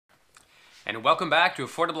And welcome back to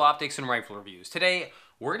Affordable Optics and Rifle Reviews. Today,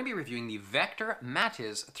 we're going to be reviewing the Vector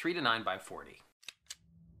Matiz 3-9x40.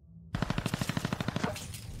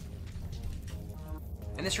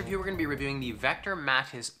 In this review, we're going to be reviewing the Vector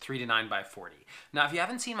Matiz 3-9x40. Now, if you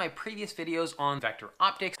haven't seen my previous videos on Vector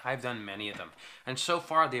Optics, I've done many of them. And so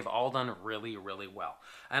far, they've all done really, really well.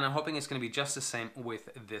 And I'm hoping it's going to be just the same with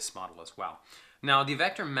this model as well. Now, the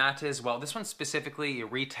Vector Matiz, well, this one specifically,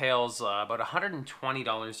 it retails about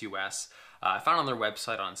 $120 US. I found it on their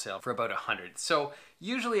website on sale for about $100. So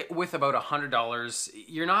usually with about $100,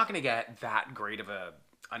 you're not going to get that great of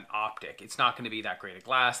an optic. It's not going to be that great a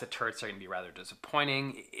glass. The turrets are going to be rather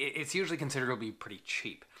disappointing. It's usually considered to be pretty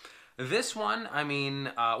cheap. This one, I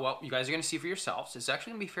mean, well, you guys are going to see for yourselves. It's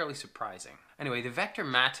actually going to be fairly surprising. Anyway, the Vector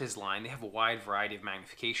Matiz line, they have a wide variety of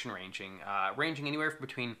magnification ranging anywhere from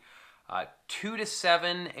between 2 to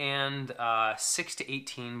 7 and 6 to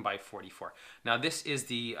 18 by 44. Now this is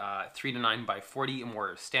the 3 to 9 by 40,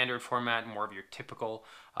 more standard format, more of your typical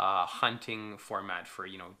hunting format for,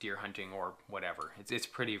 you know, deer hunting or whatever. It's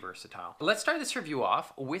pretty versatile. Let's start this review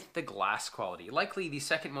off with the glass quality, likely the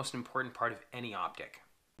second most important part of any optic.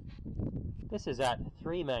 This is at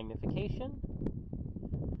 3 magnification.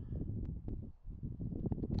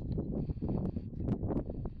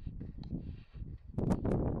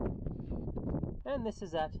 And this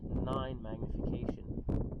is at 9 magnification.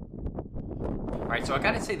 All right, so I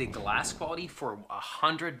gotta say the glass quality for a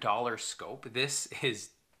 $100 scope, this is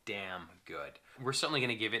damn good. We're certainly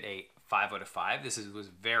gonna give it a 5 out of 5. This was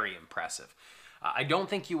very impressive. I don't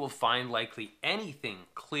think you will find likely anything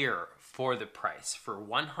clearer for the price. For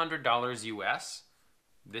 $100 US,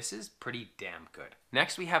 this is pretty damn good.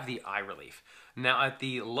 Next, we have the eye relief. Now, at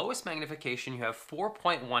the lowest magnification, you have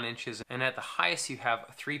 4.1 inches, and at the highest, you have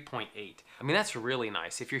 3.8. I mean, that's really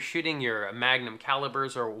nice. If you're shooting your Magnum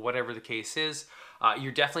calibers or whatever the case is,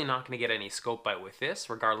 you're definitely not going to get any scope bite with this,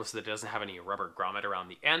 regardless that it doesn't have any rubber grommet around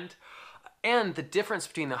the end. And the difference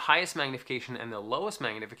between the highest magnification and the lowest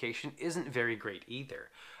magnification isn't very great either.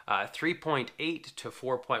 3.8 to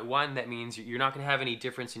 4.1, that means you're not going to have any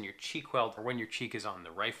difference in your cheek weld or when your cheek is on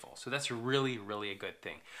the rifle. So that's really, really a good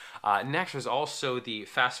thing. Next is also the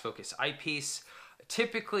fast focus eyepiece.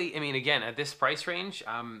 Typically, I mean, again, at this price range,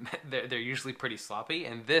 they're usually pretty sloppy,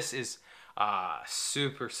 and this is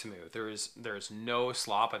super smooth. There's no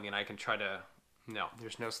slop. I mean, I can try to, no,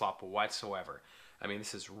 there's no slop whatsoever. I mean,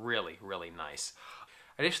 this is really, really nice.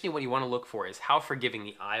 Additionally, what you want to look for is how forgiving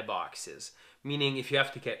the eye box is. Meaning if you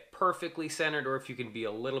have to get perfectly centered or if you can be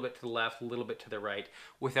a little bit to the left, a little bit to the right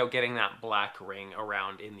without getting that black ring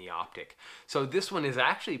around in the optic. So this one is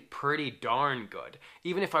actually pretty darn good,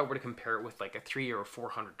 even if I were to compare it with like a $300 or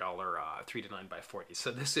 $400 3 to 9x40.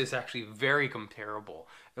 So this is actually very comparable,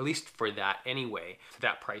 at least for that anyway, to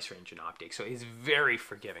that price range in optics. So it's very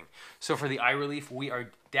forgiving. So for the eye relief, we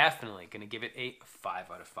are definitely going to give it a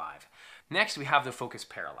 5 out of 5. Next, we have the focus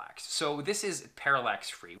parallax. So this is parallax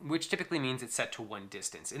free, which typically means it's set to one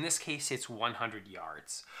distance. In this case, it's 100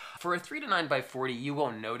 yards. For a 3 to 9x40, you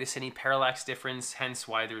won't notice any parallax difference, hence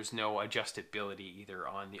why there's no adjustability either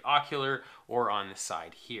on the ocular or on the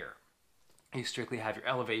side here. You strictly have your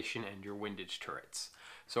elevation and your windage turrets.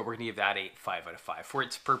 So we're gonna give that a 5 out of 5. For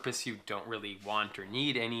its purpose, you don't really want or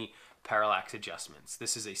need any parallax adjustments.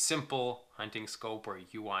 This is a simple hunting scope where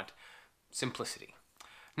you want simplicity.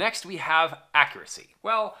 Next, we have accuracy.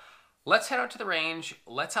 Well, let's head out to the range,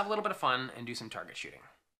 let's have a little bit of fun, and do some target shooting.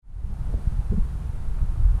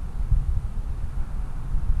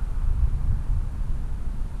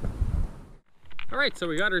 All right, so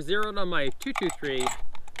we got her zeroed on my 223.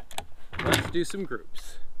 Let's do some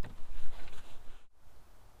groups.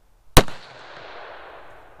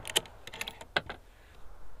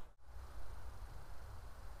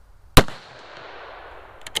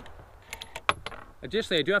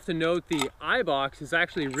 Additionally, I do have to note the eye box is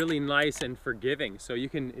actually really nice and forgiving. So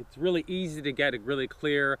it's really easy to get a really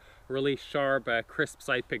clear, really sharp, crisp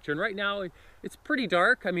sight picture. And right now, it's pretty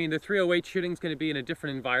dark. I mean, the 308 shooting is going to be in a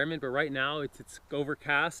different environment, but right now it's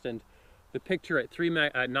overcast and the picture at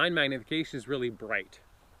 9 magnification is really bright.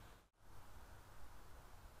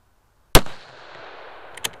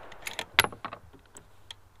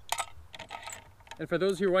 And for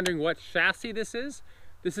those who are wondering what chassis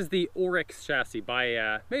this is the Oryx chassis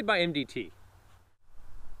made by MDT.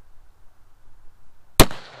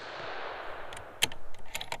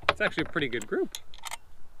 It's actually a pretty good group.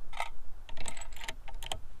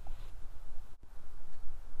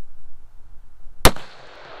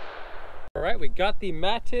 All right, we got the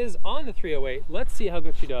Matiz on the 308. Let's see how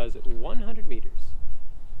good she does at 100 meters.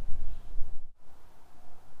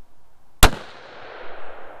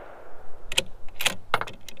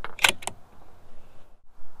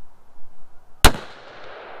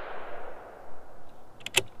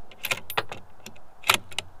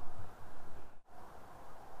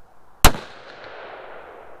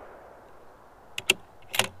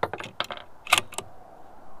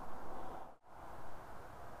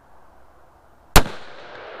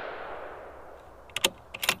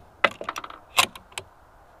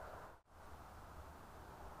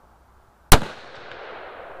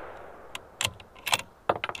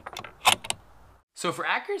 So for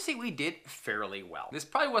accuracy, we did fairly well. This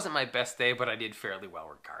probably wasn't my best day, but I did fairly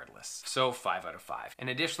well regardless. So 5 out of 5. And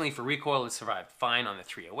additionally, for recoil, it survived fine on the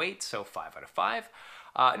 308, so 5 out of 5.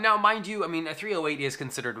 Now, mind you, I mean, a 308 is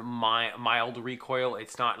considered mild recoil.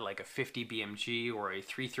 It's not like a 50 BMG or a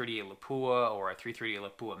 338 Lapua or a 338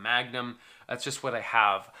 Lapua Magnum. That's just what I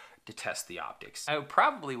have to test the optics. I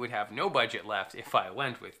probably would have no budget left if I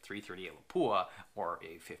went with 338 Lapua or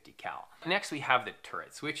a 50 cal. Next, we have the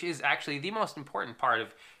turrets, which is actually the most important part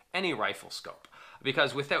of any rifle scope.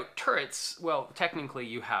 Because without turrets, well, technically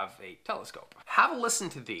you have a telescope. Have a listen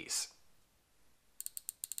to these.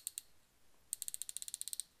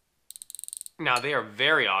 Now, they are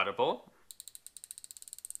very audible.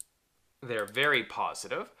 They're very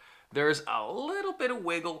positive. There's a little bit of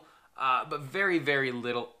wiggle, but very, very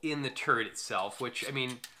little in the turret itself, which, I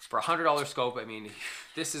mean, for a $100 scope, I mean,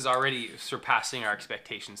 this is already surpassing our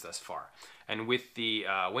expectations thus far. And with the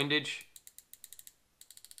windage,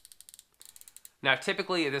 now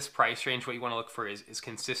typically at this price range, what you want to look for is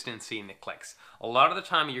consistency in the clicks. A lot of the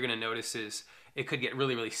time you're going to notice is it could get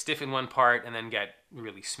really, really stiff in one part and then get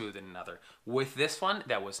really smooth in another. With this one,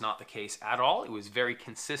 that was not the case at all. It was very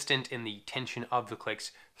consistent in the tension of the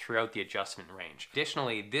clicks throughout the adjustment range.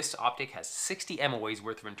 Additionally, this optic has 60 MOAs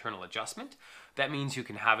worth of internal adjustment. That means you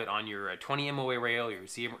can have it on your 20 MOA rail, your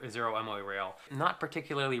 0 MOA rail. Not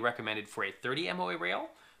particularly recommended for a 30 MOA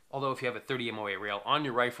rail. Although if you have a 30 MOA rail on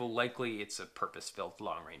your rifle, likely it's a purpose-built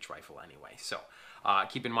long-range rifle anyway. So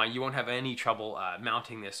keep in mind, you won't have any trouble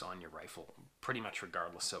mounting this on your rifle, pretty much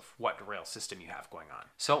regardless of what rail system you have going on.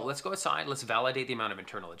 So let's go outside, let's validate the amount of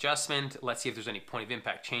internal adjustment, let's see if there's any point of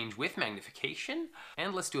impact change with magnification,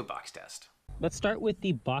 and let's do a box test. Let's start with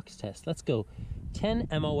the box test. Let's go 10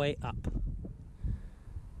 MOA up.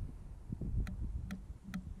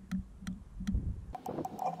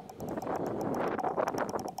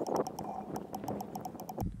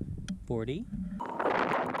 40.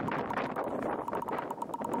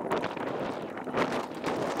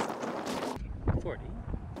 40.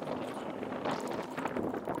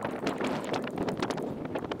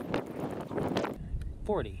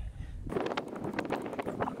 40.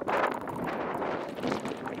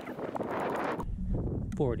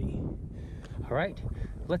 40. All right,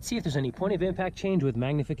 let's see if there's any point of impact change with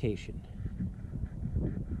magnification.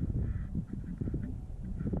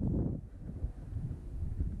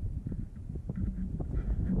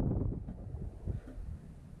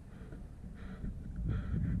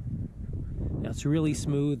 It's really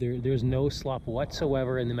smooth. There's no slop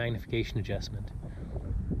whatsoever in the magnification adjustment.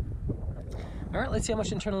 All right, let's see how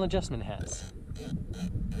much internal adjustment it has.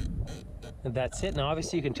 And that's it. Now,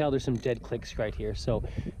 obviously, you can tell there's some dead clicks right here. So,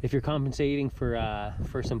 if you're compensating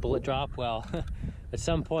for some bullet drop, well, at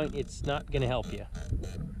some point, it's not going to help you.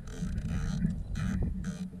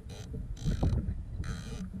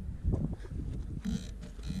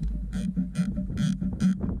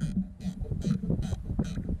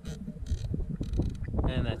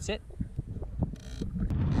 And that's it.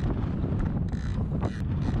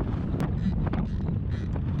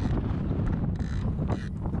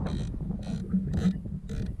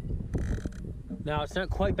 Now it's not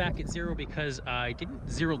quite back at zero because I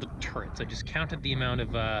didn't zero the turrets. I just counted the amount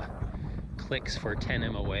of clicks for 10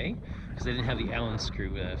 MOA because I didn't have the Allen screw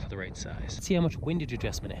for the right size. Let's see how much windage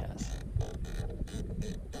adjustment it has.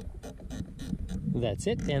 That's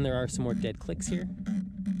it, and there are some more dead clicks here.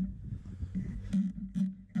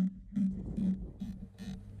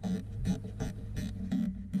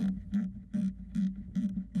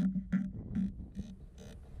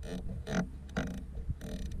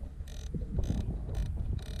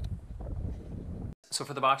 So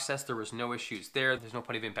for the box test, there was no issues there. There's no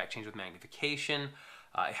point of impact change with magnification.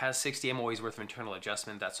 It has 60 MOAs worth of internal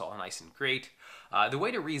adjustment. That's all nice and great. The way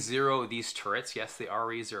to re-zero these turrets, yes, they are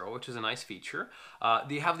re-zero, which is a nice feature.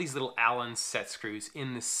 They have these little Allen set screws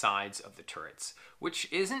in the sides of the turrets,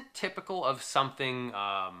 which isn't typical of something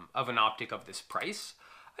of an optic of this price.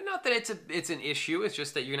 Not that it's an issue, it's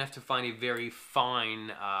just that you're gonna have to find a very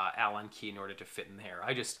fine Allen key in order to fit in there.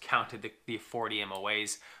 I just counted the 40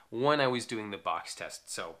 MOAs when I was doing the box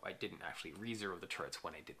test, so I didn't actually re-zero the turrets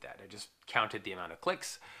when I did that. I just counted the amount of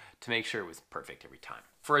clicks to make sure it was perfect every time.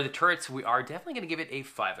 For the turrets, we are definitely gonna give it a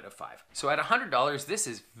 5 out of 5. So at $100, this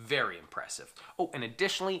is very impressive. Oh, and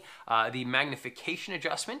additionally, the magnification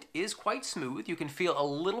adjustment is quite smooth. You can feel a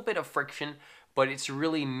little bit of friction, but it's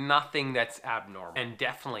really nothing that's abnormal, and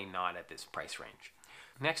definitely not at this price range.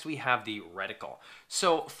 Next we have the reticle.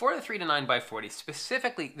 So for the 3 to 9 by 40,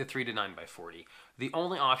 specifically the 3 to 9 by 40, the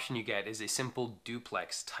only option you get is a simple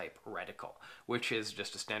duplex type reticle, which is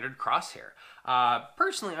just a standard crosshair.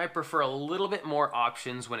 Personally, I prefer a little bit more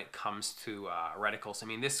options when it comes to reticles. I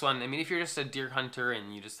mean, this one, if you're just a deer hunter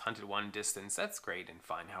and you just hunted one distance, that's great and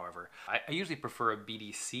fine. However, I usually prefer a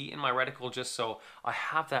BDC in my reticle just so I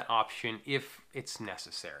have that option if it's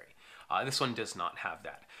necessary. This one does not have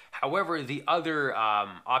that. However, the other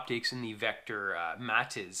optics in the Vector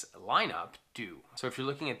Matiz lineup do. So if you're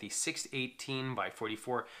looking at the 618 by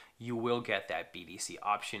 44, you will get that BDC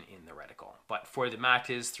option in the reticle. But for the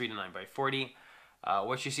Matiz 3 to 9 by 40,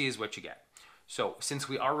 what you see is what you get. So since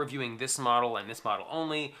we are reviewing this model and this model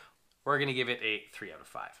only, we're going to give it a 3 out of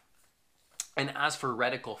 5. And as for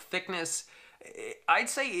reticle thickness, I'd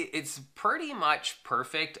say it's pretty much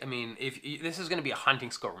perfect. I mean, this is going to be a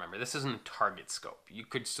hunting scope, remember, this isn't a target scope. You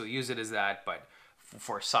could still use it as that, but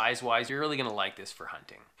for size-wise, you're really going to like this for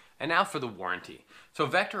hunting. And now for the warranty. So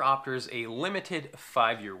Vector offers a limited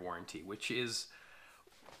 5-year warranty, which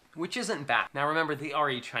isn't bad. Now remember, they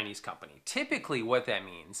are a Chinese company. Typically what that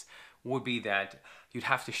means would be that you'd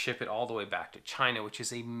have to ship it all the way back to China, which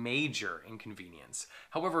is a major inconvenience.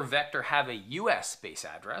 However, Vector have a US base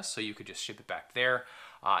address, so you could just ship it back there,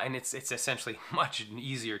 and it's essentially much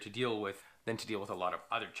easier to deal with than to deal with a lot of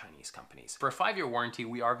other Chinese companies. For a 5-year warranty,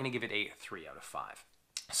 we are going to give it a 3 out of 5.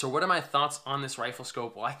 So what are my thoughts on this rifle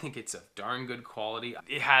scope? Well, I think it's of darn good quality.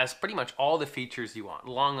 It has pretty much all the features you want.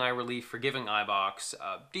 Long eye relief, forgiving eye box,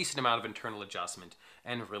 a decent amount of internal adjustment,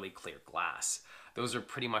 and really clear glass. Those are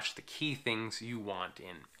pretty much the key things you want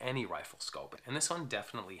in any rifle scope, and this one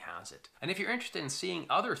definitely has it. And if you're interested in seeing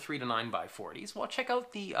other 3 to 9 by 40s, well, check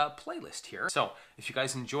out the playlist here. So if you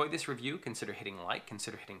guys enjoyed this review, consider hitting like,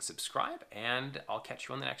 consider hitting subscribe, and I'll catch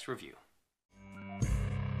you on the next review.